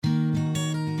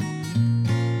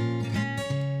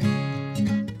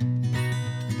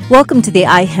Welcome to the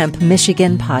iHemp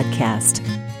Michigan podcast.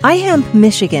 iHemp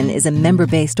Michigan is a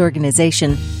member-based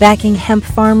organization backing hemp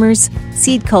farmers,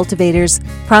 seed cultivators,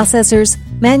 processors,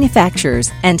 manufacturers,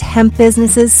 and hemp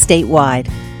businesses statewide.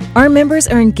 Our members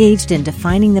are engaged in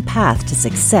defining the path to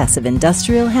success of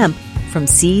industrial hemp from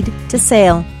seed to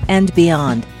sale and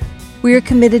beyond. We are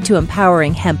committed to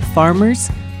empowering hemp farmers,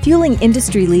 fueling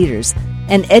industry leaders,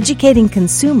 and educating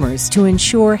consumers to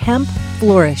ensure hemp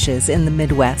flourishes in the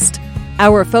Midwest.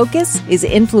 Our focus is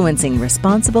influencing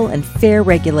responsible and fair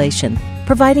regulation,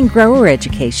 providing grower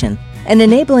education, and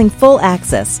enabling full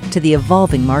access to the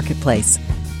evolving marketplace.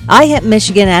 iHemp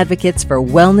Michigan advocates for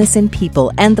wellness in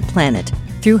people and the planet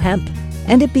through hemp,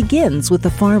 and it begins with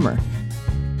the farmer.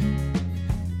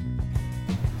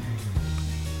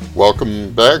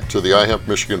 Welcome back to the iHemp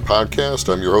Michigan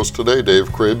podcast. I'm your host today, Dave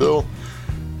Crabill.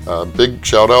 Big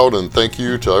shout out and thank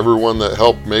you to everyone that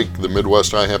helped make the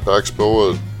Midwest iHemp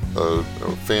Expo a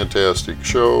fantastic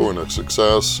show and a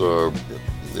success.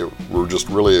 We're just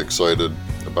really excited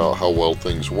about how well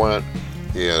things went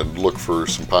and look for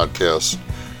some podcasts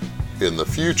in the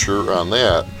future on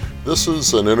that. This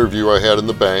is an interview I had in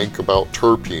the bank about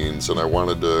terpenes, and I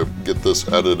wanted to get this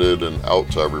edited and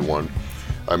out to everyone.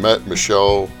 I met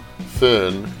Michele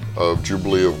Finn of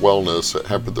Jubilee of Wellness at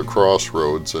Hemp At The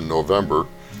Crossroads in November.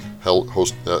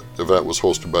 That event was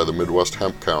hosted by the Midwest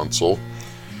Hemp Council.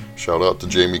 Shout out to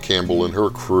Jamie Campbell and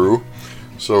her crew.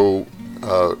 So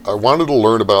I wanted to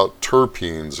learn about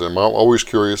terpenes. I'm always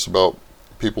curious about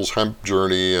people's hemp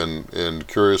journey and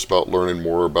curious about learning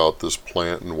more about this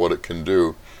plant and what it can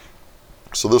do.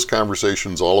 So this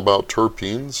conversation is all about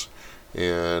terpenes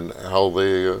and how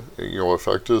they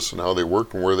affect us and how they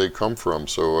work and where they come from.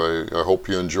 So I hope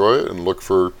you enjoy it and look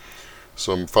for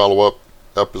some follow-up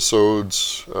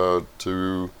episodes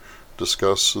to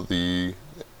discuss the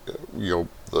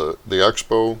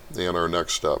Expo and our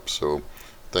next steps. So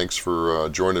thanks for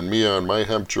joining me on my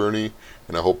hemp journey,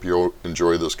 and I hope you'll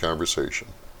enjoy this conversation.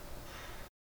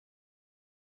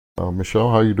 Michele,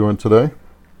 how are you doing today?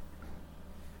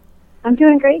 I'm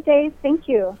doing great, Dave. Thank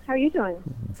you. How are you doing?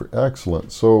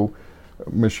 Excellent. So,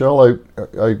 Michele,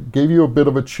 I gave you a bit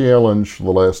of a challenge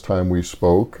the last time we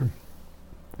spoke.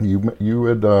 You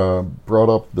had brought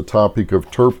up the topic of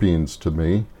terpenes to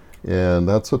me, and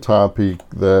that's a topic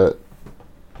that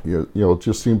it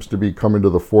just seems to be coming to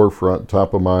the forefront,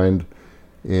 top of mind,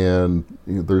 and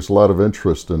there's a lot of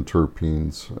interest in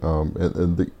terpenes.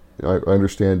 I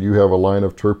understand you have a line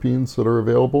of terpenes that are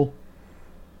available?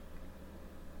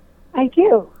 I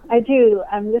do.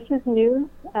 This is new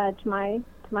to my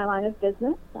line of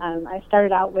business. I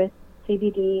started out with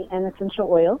CBD and essential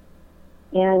oils,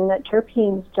 and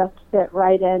terpenes just fit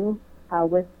right in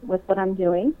with what I'm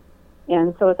doing.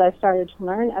 And so as I started to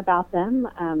learn about them,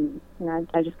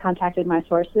 I just contacted my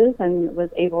sources and was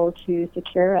able to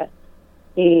secure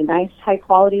a nice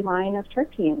high-quality line of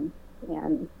terpenes.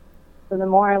 And so the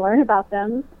more I learn about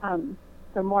them,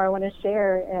 the more I want to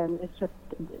share. And it's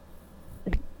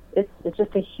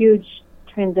just a huge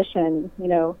transition,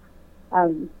 or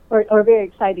a very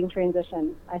exciting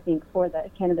transition, I think, for the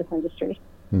cannabis industry.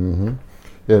 Mm-hmm.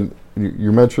 And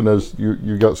you mentioned as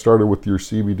you got started with your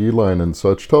CBD line and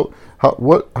such.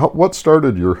 What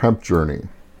started your hemp journey?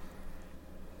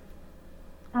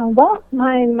 Well,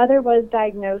 my mother was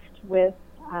diagnosed with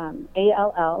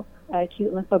ALL,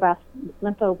 acute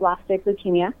lymphoblastic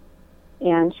leukemia,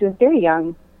 and she was very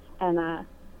young. And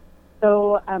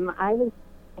so I was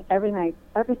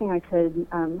everything I could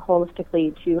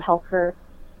holistically to help her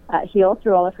heal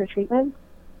through all of her treatments.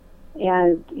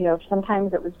 And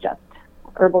sometimes it was just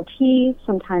herbal tea,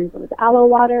 sometimes it was aloe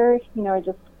water.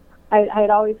 I had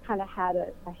always kind of had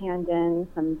a hand in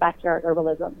some backyard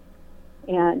herbalism,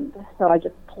 and so I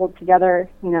just pulled together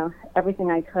everything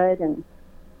I could, and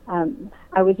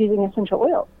I was using essential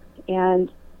oils, and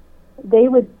they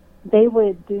would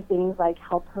do things like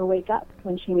help her wake up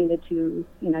when she needed to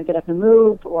get up and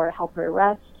move, or help her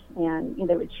rest, and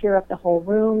they would cheer up the whole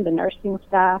room, the nursing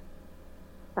staff,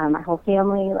 my whole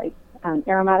family. Like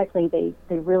aromatically,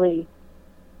 they really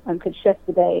could shift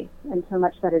the day into a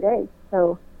much better day.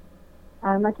 So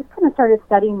I just kind of started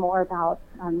studying more about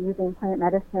using plant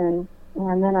medicine,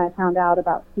 and then I found out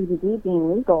about CBD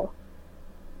being legal.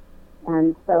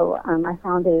 And so I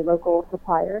found a local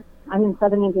supplier. I'm in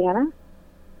southern Indiana,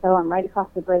 so I'm right across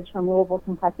the bridge from Louisville,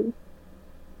 Kentucky.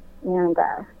 And,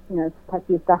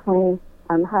 Kentucky's definitely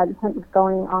had hemp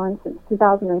going on since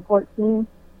 2014.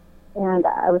 And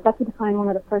I was lucky to find one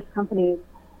of the first companies,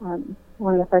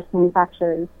 one of the first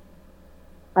manufacturers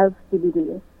of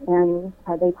CBD, and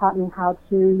they taught me how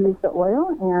to use the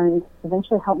oil and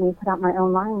eventually helped me put out my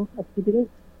own line of CBD.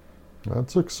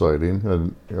 That's exciting.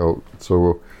 And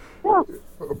so Yeah.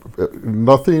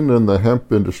 nothing in the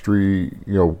hemp industry,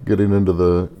 getting into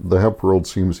the hemp world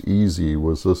seems easy.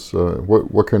 Was this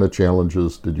what kind of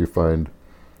challenges did you find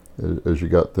as you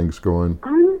got things going?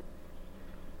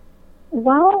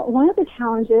 Well, one of the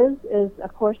challenges is,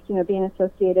 of course, being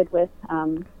associated with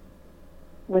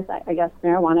I guess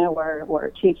marijuana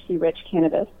or THC-rich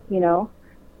cannabis.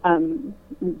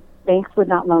 Banks would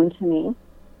not loan to me.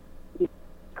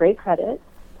 Great credit.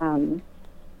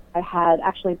 I had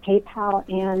actually PayPal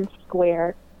and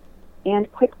Square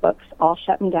and QuickBooks all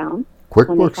shut me down. QuickBooks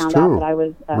when they found too? out that I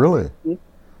was really?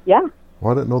 Yeah.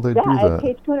 Well, I didn't know they'd do I that.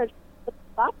 paid $200 for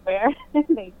software and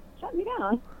they shut me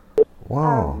down.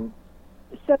 Wow.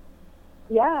 So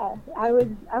yeah, I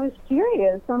was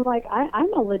furious. I'm like,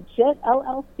 I'm a legit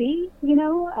LLC,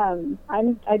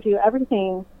 I do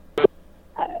everything.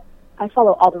 I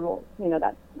follow all the rules.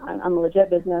 That I'm a legit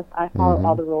business. I follow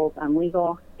all the rules. I'm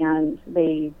legal, and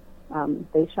they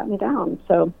shut me down.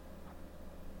 So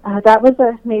that was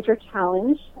a major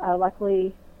challenge.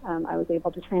 Luckily, I was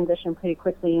able to transition pretty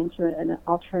quickly into an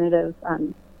alternative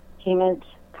payment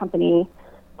company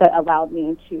that allowed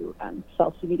me to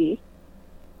sell CBD.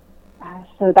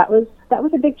 So that was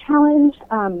a big challenge.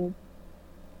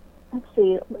 Let's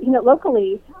see.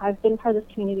 Locally, I've been part of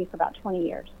this community for about 20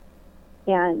 years,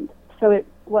 and so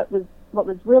what was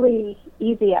really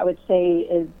easy, I would say,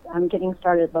 is getting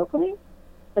started locally,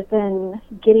 but then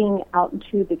getting out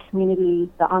into the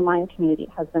community, the online community,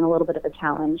 has been a little bit of a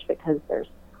challenge because there's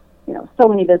so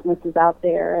many businesses out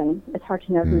there, and it's hard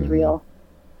to know who's real.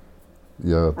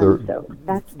 Yeah, so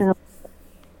that's been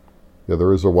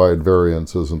there is a wide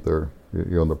variance, isn't there,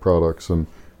 in the products. And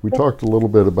we talked a little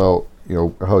bit about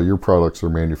how your products are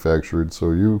manufactured.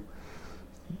 So your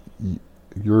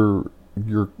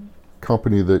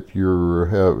company that you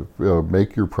have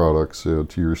make your products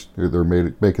they're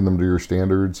making them to your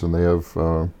standards, and they have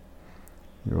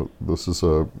this is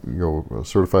a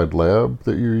certified lab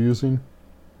that you're using.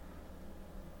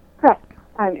 Correct.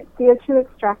 It's CO2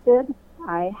 extracted.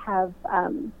 I have,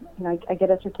 I get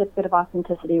a certificate of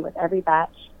authenticity with every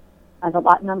batch. The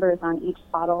lot number is on each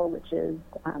bottle, which is,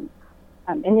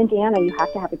 in Indiana, you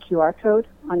have to have a QR code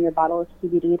on your bottle of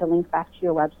CBD to link back to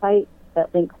your website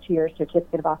that links to your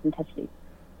certificate of authenticity.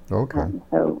 Okay.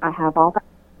 So I have all that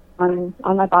on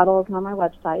my bottles and on my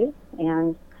website,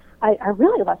 and I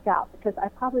really lucked out because I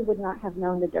probably would not have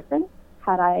known the difference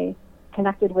had I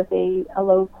connected with a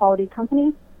low-quality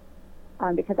company.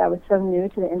 Because I was so new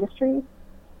to the industry.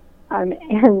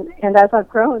 And as I've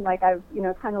grown, I've,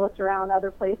 kind of looked around other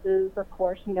places. Of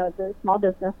course, as a small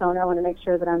business owner, I want to make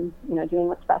sure that I'm, doing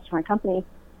what's best for my company.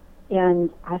 And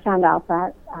I found out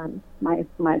that my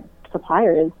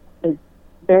supplier is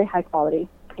very high quality.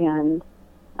 And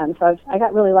so I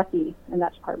got really lucky in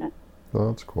that department. Oh,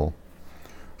 that's cool.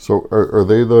 So are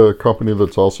they the company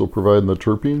that's also providing the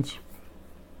terpenes?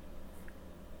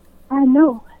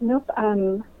 No, nope.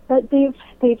 But they've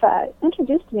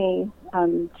introduced me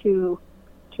to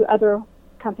other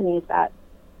companies that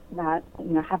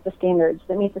have the standards,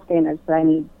 that meet the standards that I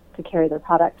need to carry their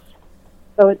products.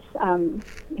 So it's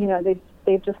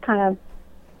they've just kind of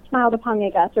smiled upon me,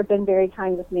 I guess, or been very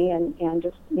kind with me, and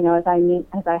just as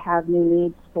I have new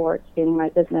needs for expanding my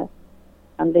business,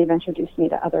 they've introduced me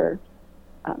to other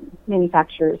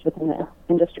manufacturers within the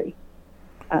industry.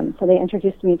 So they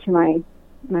introduced me to my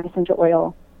essential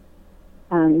oil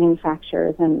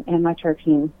manufacturers and my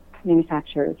terpene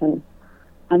manufacturers, and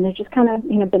they've just kind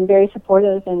of been very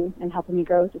supportive and helping me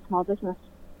grow as a small business.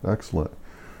 Excellent.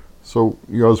 So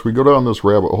as we go down this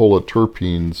rabbit hole of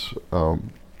terpenes,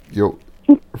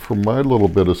 from my little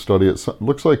bit of study, it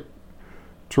looks like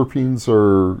terpenes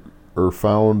are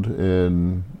found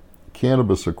in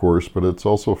cannabis, of course, but it's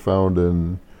also found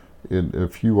in a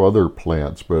few other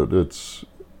plants. But it's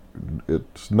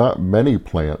not many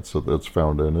plants that it's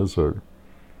found in, is there?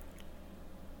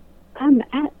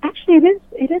 Actually,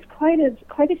 it is quite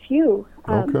a few.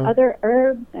 Okay. Other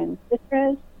herbs and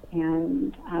citrus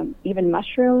and even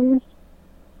mushrooms.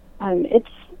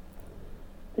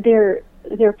 They're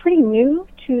pretty new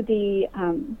to the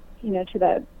to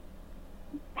the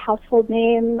household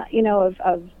name of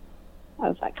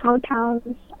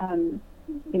compounds.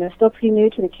 Still pretty new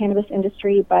to the cannabis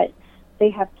industry, but they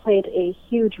have played a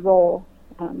huge role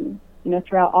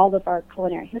throughout all of our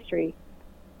culinary history,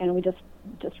 and we just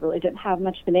really didn't have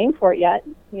much of a name for it yet,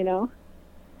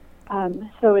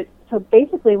 So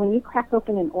basically, when you crack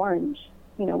open an orange,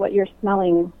 what you're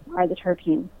smelling are the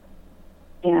terpenes.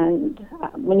 And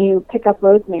when you pick up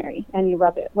rosemary and you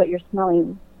rub it, what you're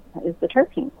smelling is the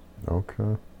terpenes.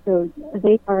 Okay. So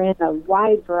they are in a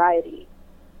wide variety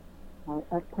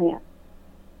of plants.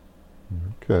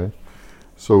 Okay.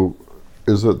 So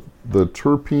is it the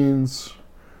terpenes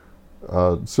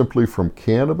simply from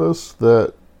cannabis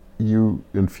that you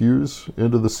infuse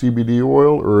into the CBD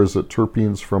oil, or is it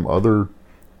terpenes from other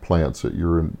plants that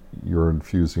you're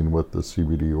infusing with the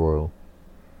CBD oil?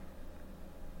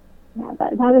 Yeah,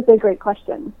 that is a great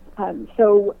question.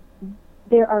 So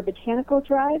there are botanical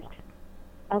derived,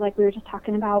 like we were just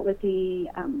talking about with the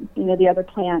the other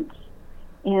plants,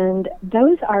 and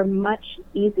those are much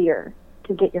easier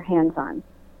to get your hands on.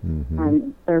 Mm-hmm.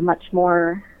 They're much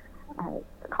more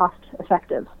cost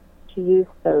effective to use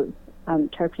those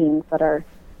terpenes that are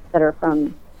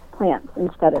from plants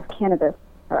instead of cannabis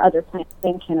or other plants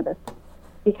than cannabis,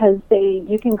 because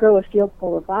you can grow a field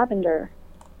full of lavender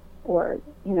or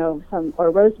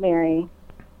rosemary,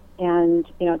 and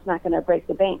it's not going to break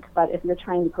the bank. But if you're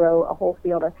trying to grow a whole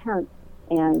field of hemp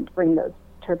and bring those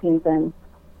terpenes in,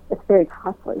 it's very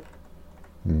costly.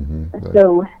 Mm-hmm.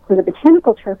 So the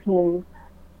botanical terpenes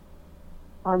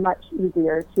are much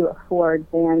easier to afford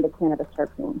than the cannabis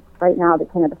terpenes. Right now, the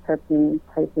cannabis terpene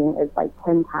pricing is like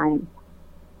 10 times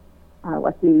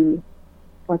what the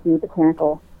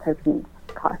botanical terpenes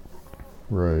cost.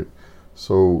 Right.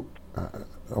 So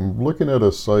I'm looking at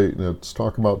a site, and it's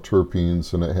talking about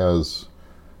terpenes, and it has,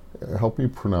 help me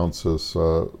pronounce this,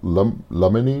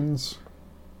 limonene?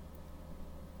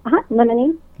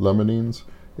 Limonene. Limonene,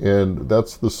 and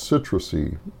that's the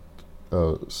citrusy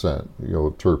scent,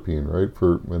 terpene, right?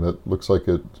 And it looks like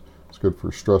it's good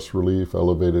for stress relief,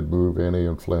 elevated mood,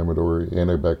 anti-inflammatory,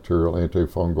 antibacterial,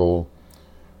 antifungal,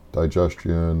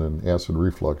 digestion, and acid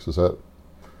reflux. Is that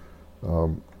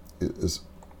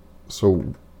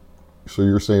so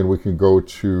you're saying we can go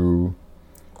to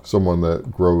someone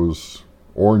that grows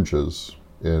oranges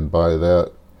and buy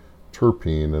that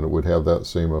terpene, and it would have that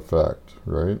same effect,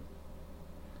 right?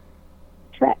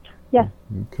 Correct. Yes.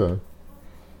 Okay.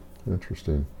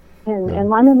 Interesting. And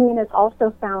limonene is also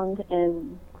found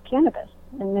in cannabis,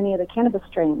 in many of the cannabis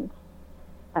strains.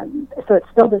 So it's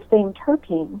still the same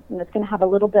terpene, and it's going to have a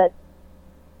little bit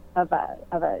of a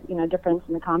difference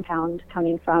in the compound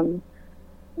coming from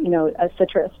a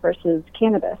citrus versus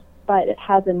cannabis, but it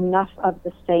has enough of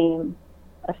the same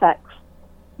effects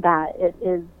that it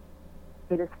is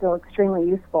still extremely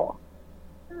useful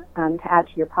to add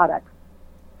to your products.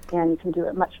 And you can do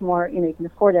it much more, you can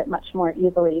afford it much more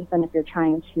easily than if you're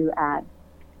trying to add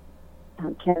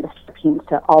cannabis terpenes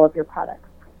to all of your products.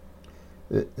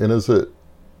 And is it,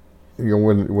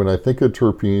 when I think of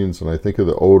terpenes and I think of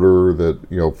the odor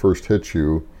that, first hits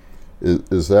you,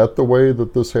 is that the way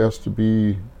that this has to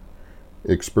be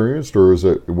experienced, or is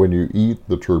it when you eat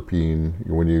the terpene,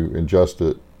 when you ingest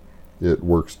it, it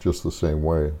works just the same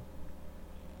way?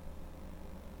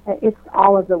 It's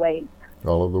all of the ways.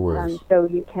 All of the ways. So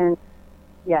you can,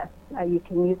 you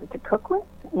can use it to cook with,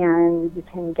 and you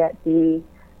can get the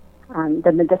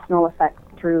medicinal effects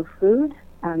through food.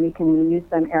 You can use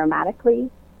them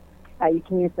aromatically. You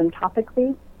can use them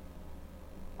topically.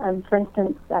 For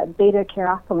instance,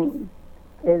 beta-caryophyllene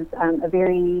is a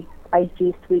very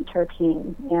spicy, sweet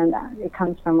terpene, and it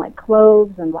comes from like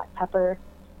cloves and black pepper,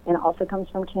 and it also comes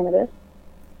from cannabis.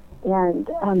 And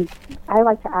I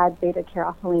like to add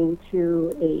beta-caryophyllene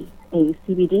to a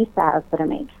CBD salve that I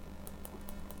make.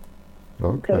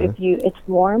 Okay. So if it's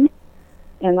warm,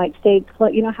 and like say,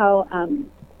 how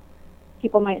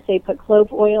people might say put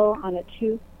clove oil on a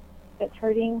tooth that's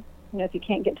hurting, if you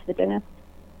can't get to the dentist.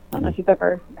 I don't know if you've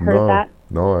ever heard that.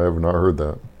 No, I have not heard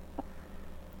that.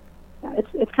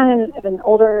 It's kind of an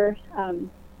older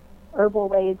herbal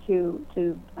way to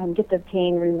get the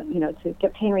pain, to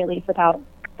get pain relief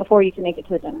before you can make it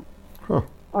to the dentist,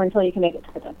 or until you can make it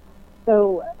to the dentist.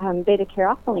 So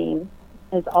beta-caryophyllene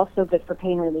is also good for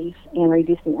pain relief and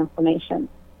reducing inflammation,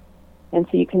 and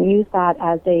so you can use that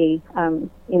as in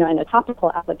a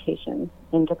topical application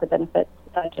and get the benefits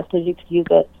just as you could use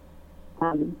it,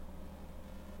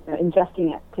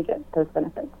 ingesting it to get those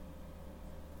benefits.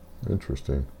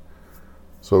 Interesting.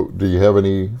 So, do you have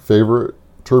any favorite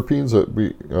terpenes that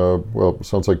it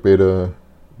sounds like beta,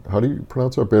 how do you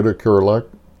pronounce that?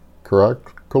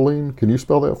 Beta-caryophyllene? Can you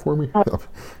spell that for me?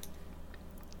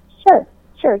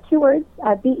 Sure. 2 words,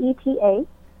 BETA,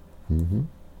 mm-hmm.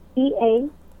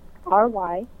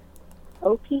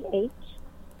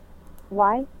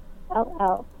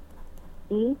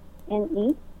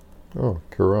 CARYOPHYLLENE. Oh,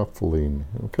 caryophyllene.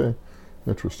 Okay,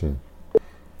 interesting.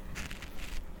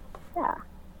 Yeah,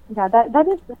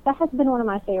 that has been one of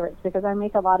my favorites, because I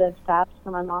make a lot of salves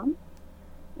for my mom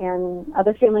and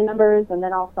other family members, and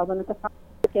then I'll sell them at the farmer's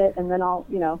market, and then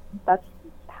that's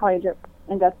how I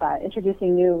end up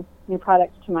introducing new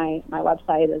products to my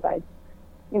website as I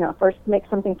first make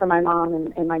something for my mom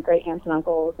and my great aunts and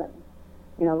uncles and,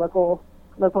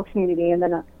 local community. And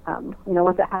then,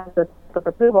 once it has the of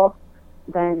approval,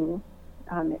 then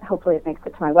hopefully it makes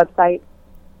it to my website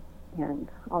and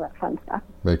all that fun stuff.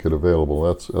 Make it available.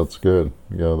 That's good.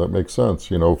 Yeah, that makes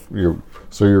sense. You're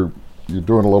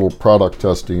doing a little product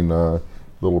testing,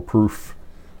 little proof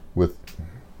with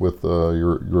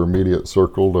your immediate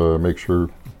circle to make sure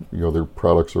their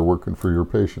products are working for your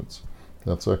patients.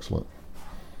 That's excellent.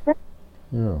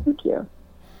 Yeah. Thank you.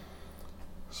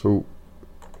 So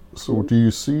do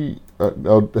you see?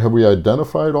 Have we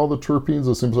identified all the terpenes?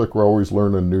 It seems like we're always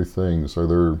learning new things. Are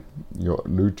there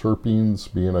new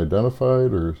terpenes being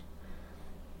identified, or?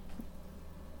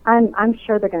 I'm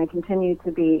sure they're going to continue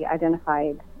to be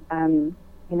identified.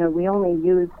 We only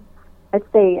use, I'd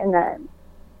say, in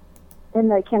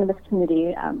the cannabis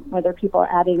community, whether people are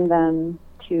adding them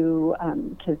to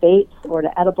vapes or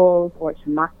to edibles or to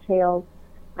mocktails.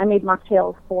 I made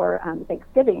mocktails for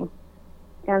Thanksgiving,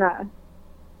 and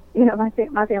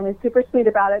my family's super sweet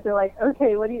about it. They're like,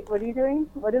 okay, what are you doing?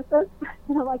 What is this?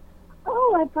 And I'm like,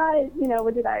 oh, I've got,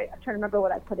 what did I'm trying to remember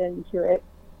what I put into it.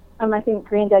 I think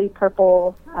Granddaddy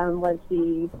Purple was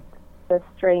the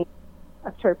strain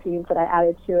of terpenes that I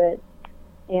added to it,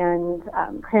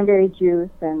 and cranberry juice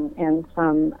and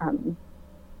some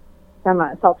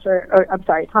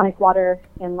tonic water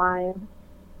and lime.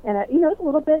 And it's a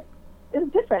little bit, it was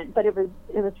different, but it was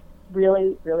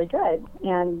really, really good.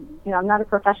 And I'm not a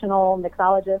professional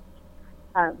mixologist,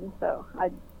 so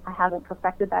I haven't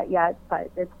perfected that yet,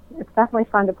 but it's definitely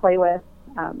fun to play with.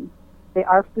 They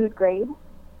are food grade,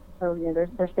 so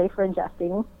they're safe for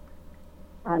ingesting,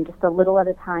 just a little at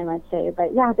a time, I'd say.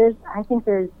 But yeah, I think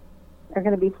there are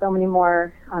going to be so many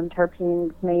more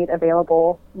terpenes made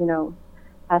available,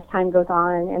 as time goes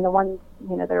on, and the ones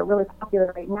that are really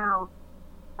popular right now.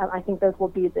 I think those will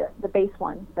be the base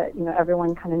ones that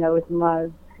everyone kind of knows and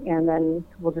loves, and then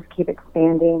we'll just keep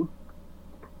expanding.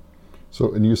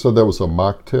 So, and you said that was a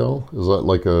mocktail? Is that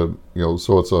like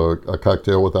so it's a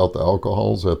cocktail without the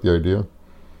alcohol? Is that the idea?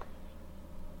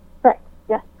 Correct.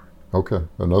 Yes. Okay.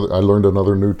 I learned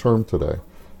another new term today.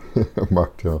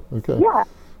 Mocktail. Okay. Yeah.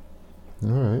 All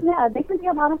right. Yeah, they can be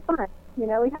a lot of fun. We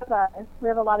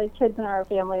have a lot of kids in our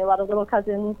family, a lot of little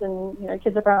cousins, and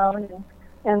kids of our own,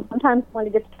 and sometimes want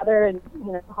to get together and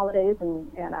holidays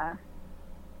and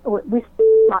we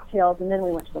mocktails, and then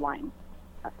we went to the wine.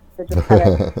 So just kind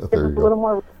of give us a little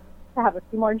more to have a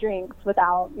few more drinks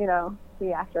without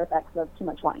the after effects of too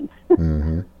much wine.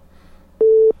 Mm-hmm.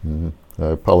 Mm-hmm. I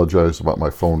apologize about my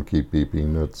phone keep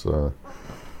beeping. It's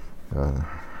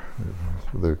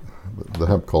the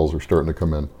hemp calls are starting to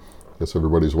come in. I guess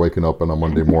everybody's waking up on a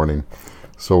Monday morning.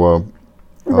 So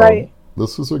right.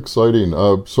 This is exciting.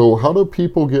 So how do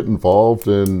people get involved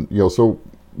in, so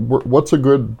what's a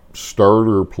good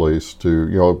starter place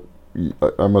to,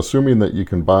 I'm assuming that you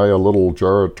can buy a little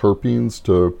jar of terpenes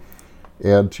to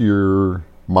add to your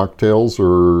mocktails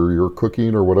or your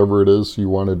cooking or whatever it is you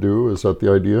want to do. Is that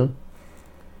the idea?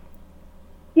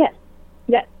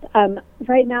 Yes.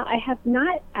 Right now I have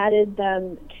not added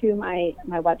them to my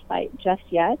website just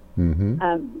yet,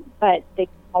 but they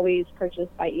can always purchase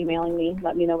by emailing me,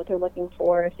 let me know what they're looking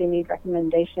for, if they need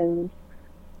recommendations.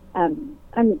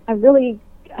 I really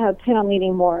plan on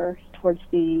leaning more towards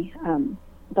the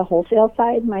wholesale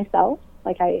side myself.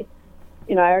 Like I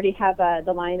already have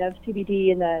the line of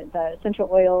CBD and the essential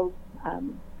oils,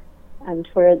 and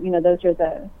where those are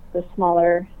the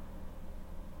smaller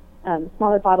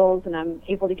bottles, and I'm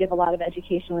able to give a lot of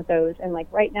education with those. And like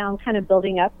right now, I'm kind of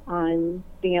building up on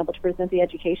being able to present the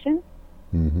education.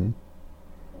 Mm-hmm.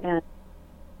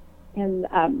 And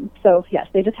so yes,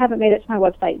 they just haven't made it to my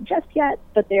website just yet,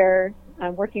 but they're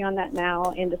working on that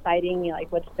now and deciding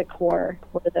what's the core,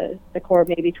 what are the core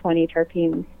maybe 20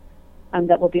 terpenes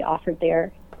that will be offered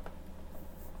there.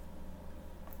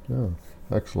 Yeah,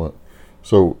 excellent.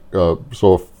 So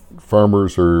if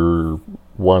farmers are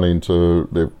wanting to,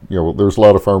 there's a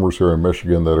lot of farmers here in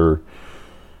Michigan that are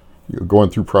going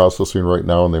through processing right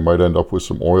now, and they might end up with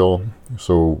some oil.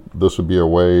 So this would be a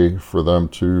way for them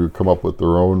to come up with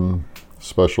their own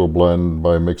special blend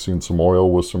by mixing some oil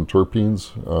with some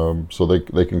terpenes. So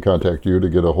they can contact you to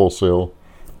get a wholesale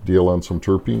deal on some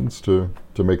terpenes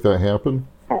to make that happen.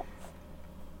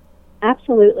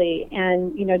 Absolutely.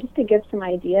 And just to give some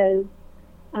ideas,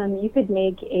 you could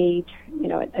make a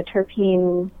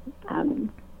terpene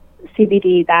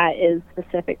CBD that is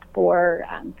specific for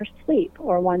sleep,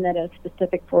 or one that is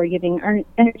specific for giving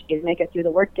energy to make it through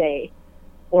the workday,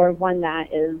 or one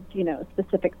that is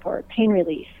specific for pain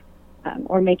relief,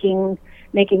 or making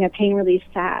a pain relief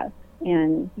salve,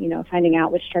 and finding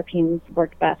out which terpenes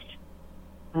work best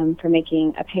for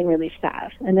making a pain relief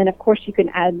salve. And then, of course, you can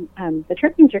add the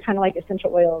terpenes are kind of like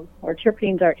essential oils, or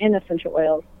terpenes are in essential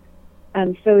oils.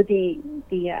 So the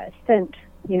scent,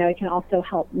 it can also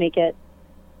help make it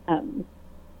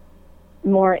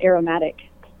more aromatic.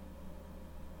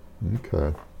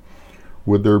 Okay.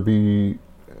 Would there be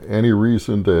any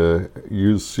reason to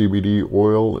use CBD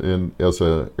oil as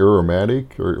a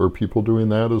aromatic? Are people doing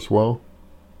that as well?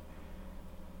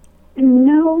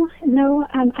 No.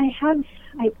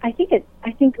 I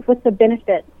think with the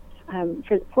benefits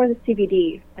for the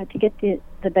CBD to get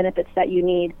the benefits that you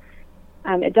need,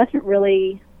 it doesn't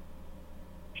really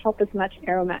help as much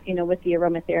with the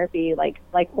aromatherapy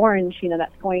like orange.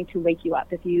 That's going to wake you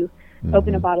up if you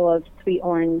open a bottle of sweet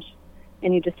orange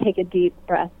and you just take a deep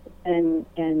breath and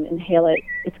inhale it.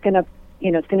 It's gonna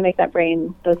make those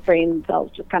brain cells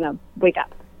just kind of wake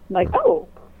up, like, oh,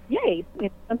 yay,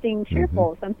 it's something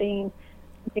cheerful, something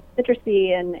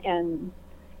citrusy, and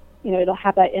it'll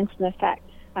have that instant effect.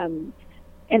 And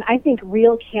I think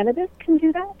real cannabis can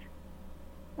do that.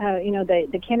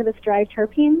 The cannabis-derived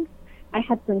terpenes. I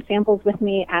had some samples with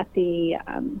me at the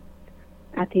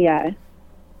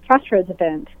Crossroads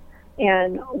event,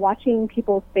 and watching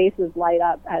people's faces light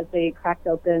up as they cracked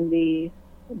open the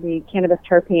cannabis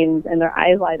terpenes and their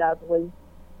eyes light up was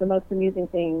the most amusing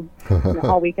thing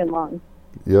all weekend long.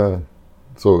 Yeah.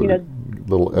 So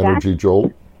little energy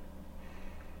jolt.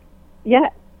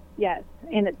 Yes,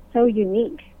 and it's so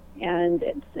unique and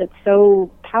it's so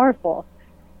powerful.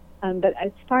 But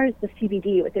as far as the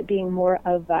CBD, with it being more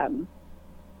of,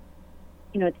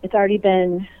 it's already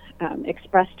been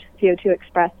expressed, CO2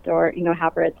 expressed, or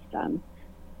however it's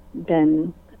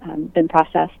been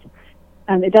processed.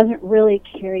 It doesn't really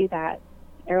carry that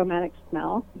aromatic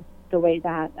smell the way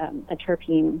that a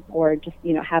terpene or just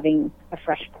having a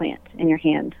fresh plant in your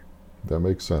hand. That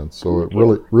makes sense. So it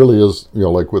really is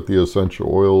like with the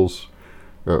essential oils,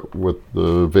 with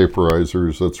the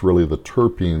vaporizers, that's really the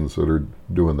terpenes that are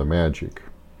doing the magic.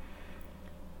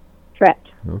 Correct.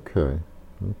 Okay.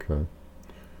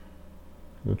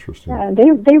 Interesting. Yeah,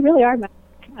 they really are magic.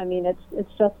 I mean, it's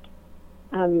just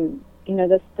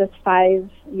this 5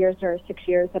 years or 6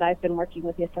 years that I've been working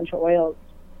with the essential oils.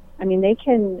 I mean, they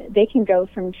can go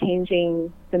from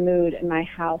changing the mood in my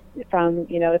house from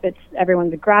if it's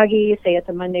everyone's groggy, say it's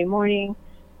a Monday morning,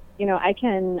 I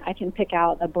can pick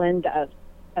out a blend of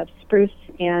spruce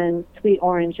and sweet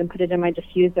orange and put it in my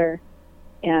diffuser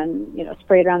and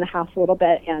spray it around the house a little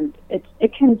bit, and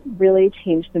it can really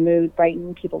change the mood,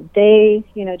 brighten people's day,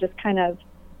 just kind of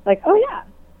like, oh yeah,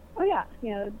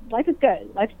 life is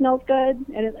good, life smells good,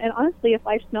 and honestly, if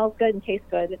life smells good and tastes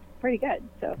good, it's pretty good.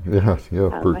 So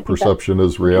perception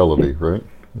is reality, right?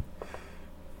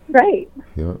 Right.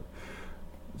 Yeah.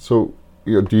 So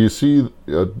do you see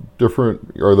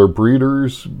are there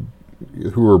breeders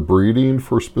who are breeding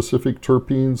for specific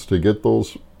terpenes to get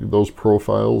those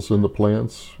profiles in the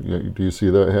plants? Do you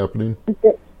see that happening?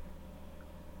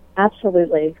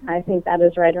 Absolutely. I think that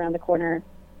is right around the corner.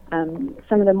 Some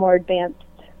of the more advanced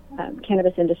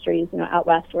cannabis industries, out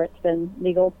west where it's been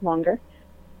legal longer,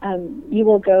 you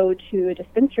will go to a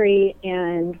dispensary,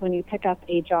 and when you pick up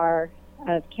a jar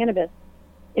of cannabis,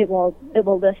 it will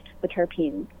list the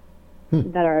terpenes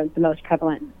that are the most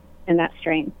prevalent in that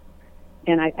strain.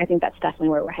 And I think that's definitely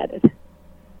where we're headed.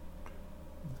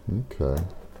 Okay.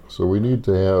 So we need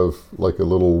to have like a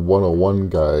little 101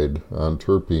 guide on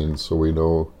terpenes so we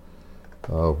know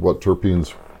what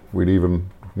terpenes we'd even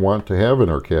want to have in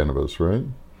our cannabis, right?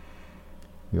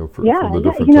 For the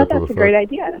different type of that's a great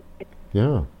idea.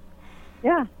 Yeah.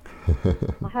 Yeah.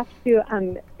 I'll have to,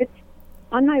 it's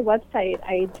on my website,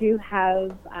 I do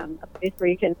have a place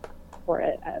where you can for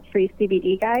a free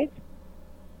CBD guide.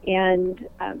 And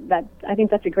I think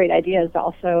that's a great idea. Is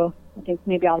also, I think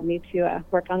maybe I'll need to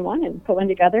work on one and put one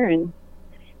together and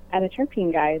add a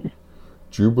terpene guide.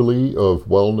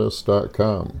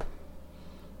 JubileeofWellness.com.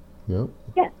 Yep.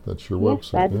 Yes. That's your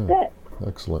website. That's it.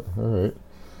 Excellent. All right.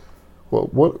 Well,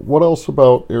 what else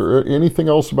about, or anything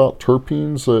else about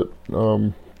terpenes that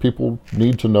people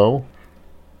need to know?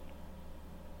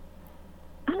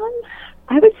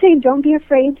 I would say don't be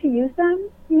afraid to use them.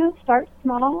 Start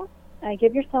small.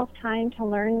 Give yourself time to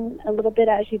learn a little bit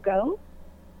as you go.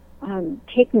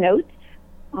 Take notes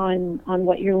on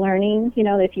what you're learning.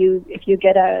 If you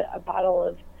get a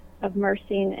bottle of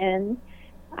myrcene in,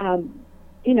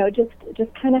 just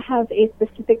kind of have a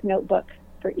specific notebook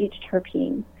for each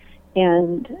terpene.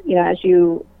 And as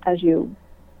you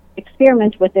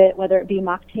experiment with it, whether it be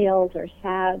mocktails or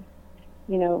salves,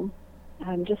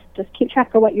 just keep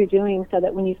track of what you're doing so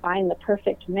that when you find the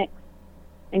perfect mix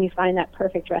and you find that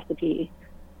perfect recipe,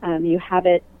 you have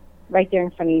it right there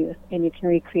in front of you, and you can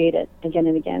recreate it again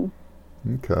and again.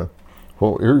 Okay.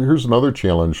 Well, here's another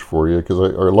challenge for you, because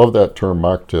I love that term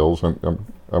mocktails.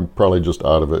 I'm probably just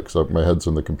out of it because my head's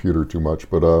in the computer too much.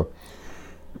 But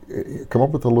come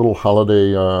up with a little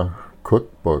holiday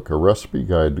cookbook, a recipe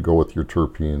guide to go with your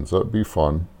terpenes. That'd be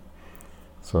fun.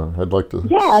 So I'd like to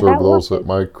serve those at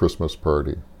my Christmas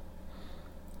party.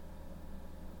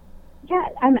 Yeah,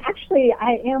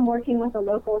 I am working with a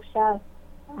local chef.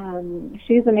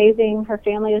 She's amazing. Her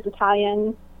family is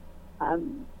Italian.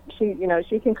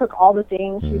 She can cook all the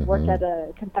things. She's worked at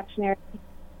a confectionery,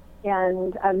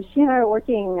 and she and I are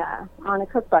working on a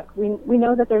cookbook. We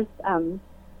know that there's,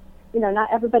 not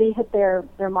everybody hit their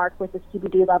mark with the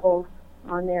CBD levels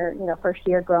on their, first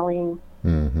year growing.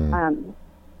 And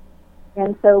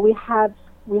so we have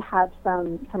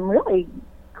some really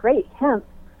great hemp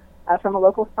from a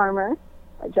local farmer,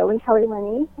 Joe and Kelly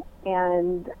Linney,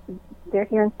 and they're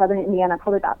here in southern Indiana,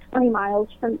 probably about 20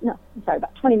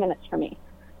 minutes from me.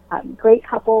 Great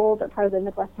couple. They're part of the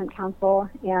Midwest Hemp Council,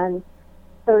 and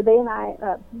so they and I,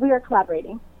 we are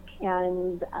collaborating.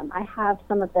 And I have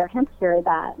some of their hemp here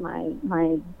that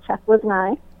my chef Liz and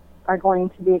I are going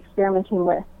to be experimenting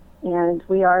with, and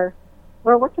we're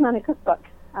working on a cookbook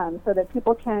so that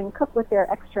people can cook with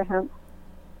their extra hemp.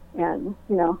 And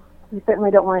we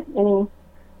certainly don't want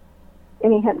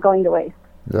any hemp going to waste.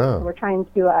 Yeah. So we're trying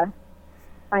to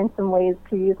find some ways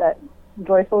to use it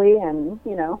joyfully and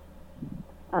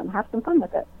have some fun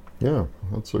with it. Yeah,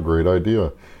 that's a great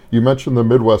idea. You mentioned the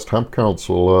Midwest Hemp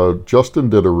Council. Justin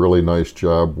did a really nice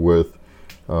job with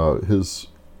his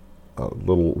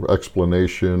little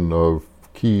explanation of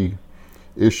key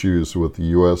issues with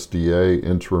the USDA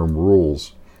interim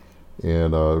rules.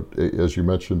 And as you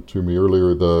mentioned to me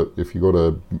earlier, if you go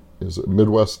to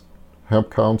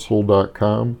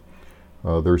MidwestHempCouncil.com,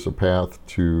 there's a path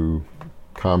to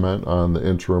comment on the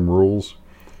interim rules.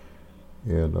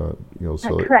 And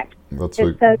so correct. That's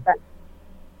it says that.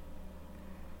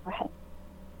 Go ahead.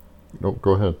 No,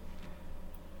 go ahead.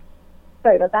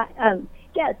 Sorry about that.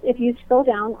 Yes, if you scroll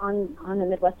down on the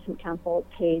Midwest Hemp Council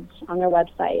page on their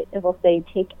website, it will say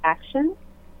 "Take Action."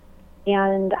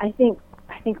 And I think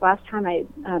last time I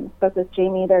spoke with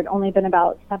Jamie, there had only been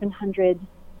about 700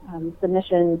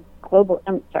 submissions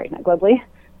not globally,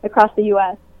 across the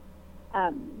U.S.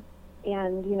 And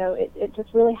it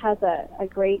just really has a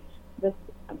great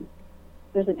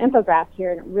there's an infograph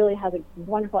here, and it really has a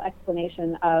wonderful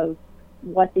explanation of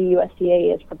what the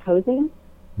USDA is proposing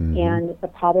and the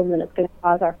problem that it's going to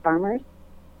cause our farmers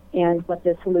and what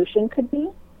the solution could be.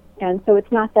 And so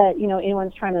it's not that,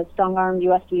 anyone's trying to strong-arm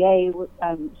USDA,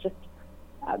 just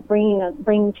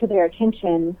bringing to their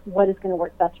attention what is going to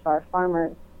work best for our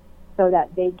farmers so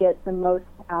that they get the most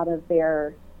out of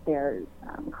their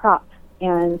crop,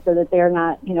 and so that they're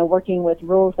not, working with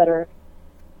rules that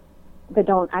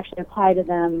don't actually apply to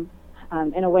them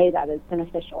in a way that is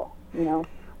beneficial,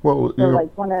 Well, so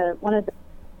like one of the.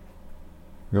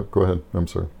 Yep, go ahead. I'm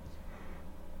sorry.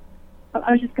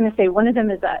 I was just going to say one of them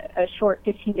is a short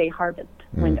 15-day harvest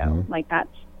window. Like that's,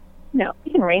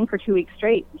 it can rain for 2 weeks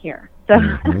straight here, so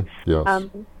yes.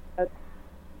 It's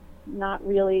not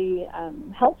really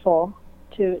helpful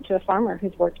to a farmer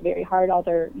who's worked very hard all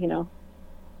their,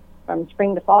 from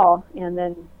spring to fall, and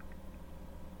then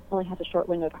only has a short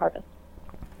window to harvest.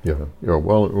 Yeah.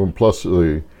 Well, plus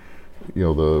the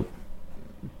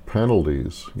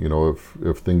penalties.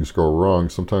 If things go wrong,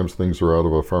 sometimes things are out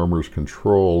of a farmer's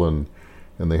control, and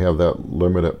they have that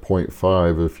limit at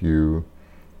 0.5. If you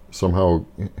somehow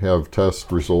have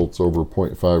test results over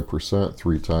 0.5%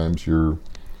 3 times, you're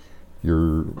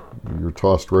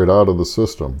tossed right out of the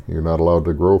system. You're not allowed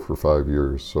to grow for 5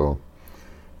 years. So,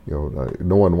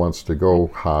 no one wants to go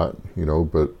hot,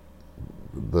 but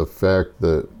the fact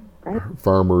that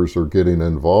farmers are getting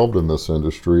involved in this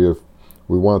industry, if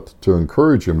we want to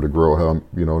encourage them to grow hemp,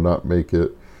 not make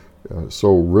it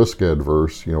so risk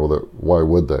adverse, that why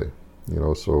would they?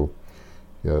 So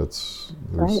yeah,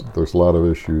 there's a lot of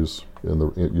issues in the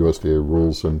USDA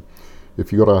rules. And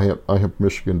if you go to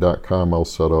iHempMichigan.com, I'll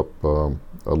set up a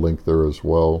link there as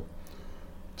well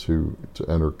to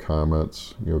enter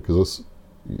comments. Because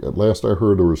last I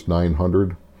heard there was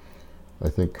 900, I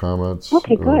think, comments.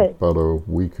 Okay, good. About a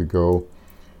week ago.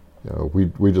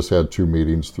 We just had 2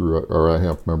 meetings through our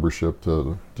iHemp membership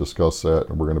to discuss that,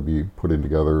 and we're going to be putting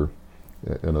together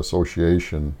an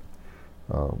association.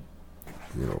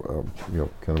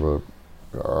 Kind of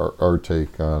our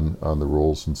take on the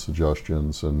rules and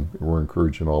suggestions, and we're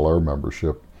encouraging all our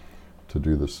membership to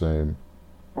do the same.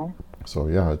 So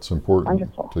yeah, it's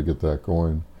important to get that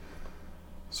going.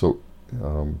 So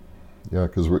Yeah,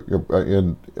 because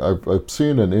I've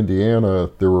seen in Indiana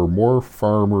there were more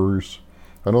farmers.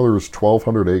 I know there was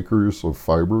 1,200 acres of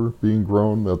fiber being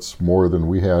grown. That's more than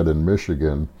we had in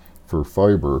Michigan for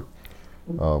fiber.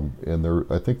 And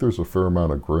I think there's a fair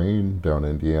amount of grain down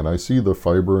in Indiana. I see the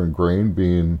fiber and grain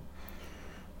being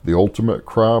the ultimate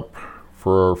crop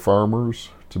for our farmers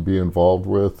to be involved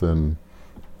with, and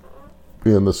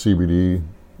being the CBD,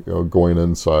 going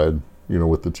inside,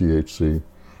 with the THC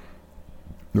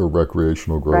or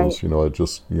recreational grows. Right. It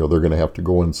just, they're going to have to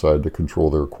go inside to control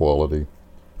their quality.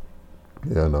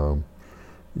 And,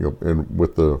 and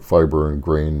with the fiber and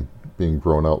grain being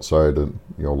grown outside at,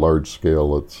 large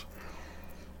scale, it's,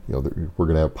 we're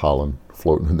going to have pollen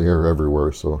floating in the air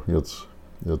everywhere. So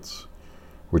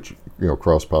which,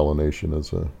 cross-pollination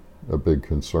is a big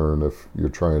concern if you're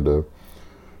trying to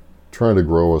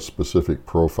grow a specific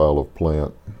profile of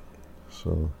plant.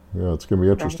 So, yeah, it's going to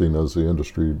be interesting as the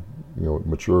industry,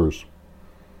 matures.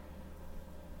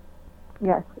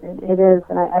 Yes, it is,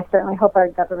 and I certainly hope our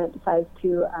government decides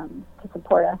to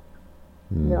support us,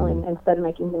 instead of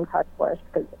making things hard for us,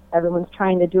 because everyone's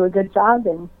trying to do a good job,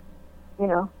 and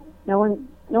no one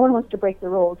wants to break the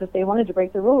rules. If they wanted to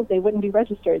break the rules, they wouldn't be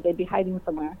registered; they'd be hiding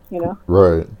somewhere.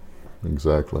 Right,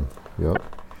 exactly. Yep.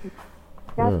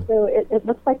 Yeah. So it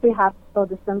looks like we have till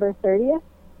December 30th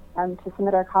to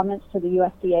submit our comments to the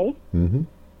USDA. Mm-hmm.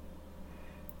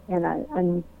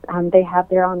 And they have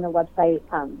there on the website,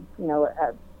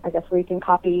 I guess where you can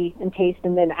copy and paste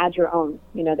and then add your own.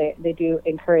 They do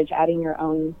encourage adding your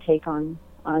own take on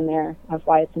there of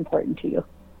why it's important to you.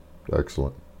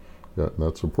 Excellent. Yeah,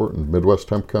 that's important.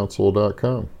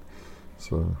 MidwestHempCouncil.com.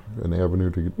 So an avenue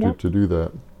to do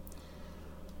that.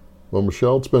 Well,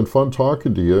 Michele, it's been fun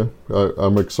talking to you.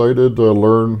 I'm excited to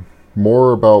learn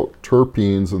more about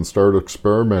terpenes and start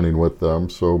experimenting with them.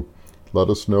 So let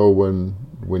us know when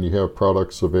you have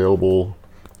products available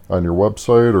on your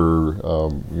website, or a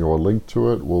link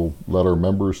to it. We'll let our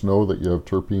members know that you have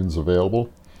terpenes available.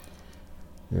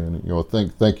 And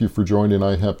thank you for joining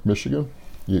iHemp Michigan.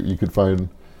 You can find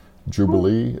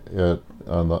Jubilee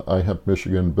on the iHemp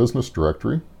Michigan business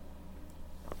directory,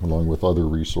 along with other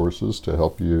resources to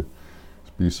help you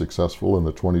be successful in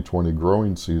the 2020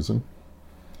 growing season.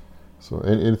 So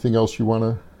anything else you want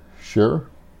to share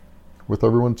with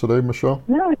everyone today, Michele?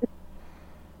 No,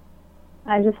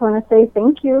 I just want to say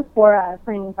thank you for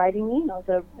inviting me.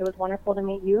 It was wonderful to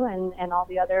meet you and all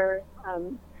the other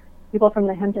people from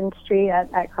the hemp industry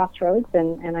at Crossroads,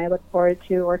 and I look forward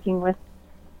to working with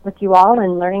you all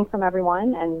and learning from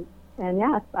everyone. And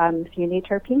yes, if you need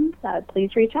terpenes,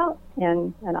 please reach out,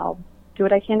 and I'll do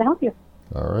what I can to help you.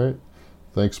 All right.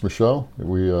 Thanks, Michele.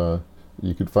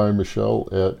 You can find Michele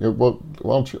at, why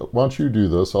don't you do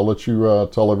this? I'll let you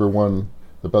tell everyone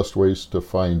the best ways to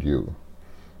find you.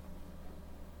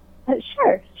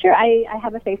 Sure. I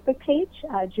have a Facebook page,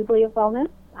 Jubilee of Wellness,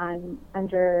 on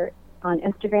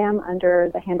Instagram under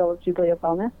the handle of Jubilee of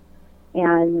Wellness,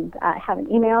 and I have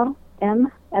an email, M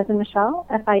as in Michele,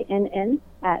 FINN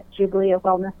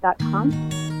 @jubileeofwellness.com,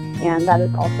 and that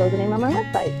is also the name of my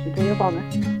website, Jubilee of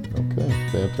Wellness. Okay,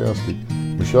 fantastic.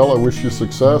 Michele, I wish you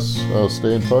success.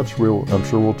 Stay in touch. I'm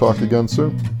sure we'll talk again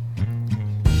soon.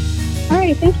 All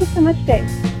right. Thank you so much, Dave.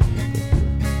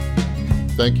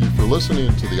 Thank you for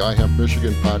listening to the iHemp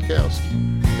Michigan podcast.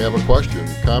 Have a question,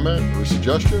 comment, or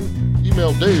suggestion?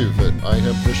 Email Dave at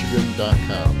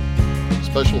ihempmichigan.com.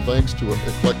 Special thanks to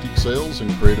Eclectic Sales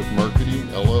and Creative Marketing,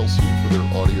 LLC, for their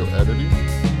audio editing.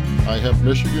 iHemp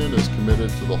Michigan is committed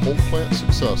to the whole plant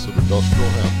success of industrial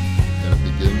hemp, and it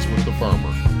begins with the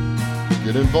farmer.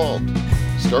 Get involved.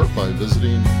 Start by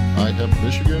visiting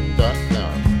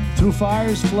ihempmichigan.com. Through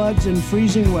fires, floods, and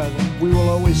freezing weather, we will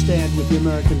always stand with the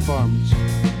American farmers.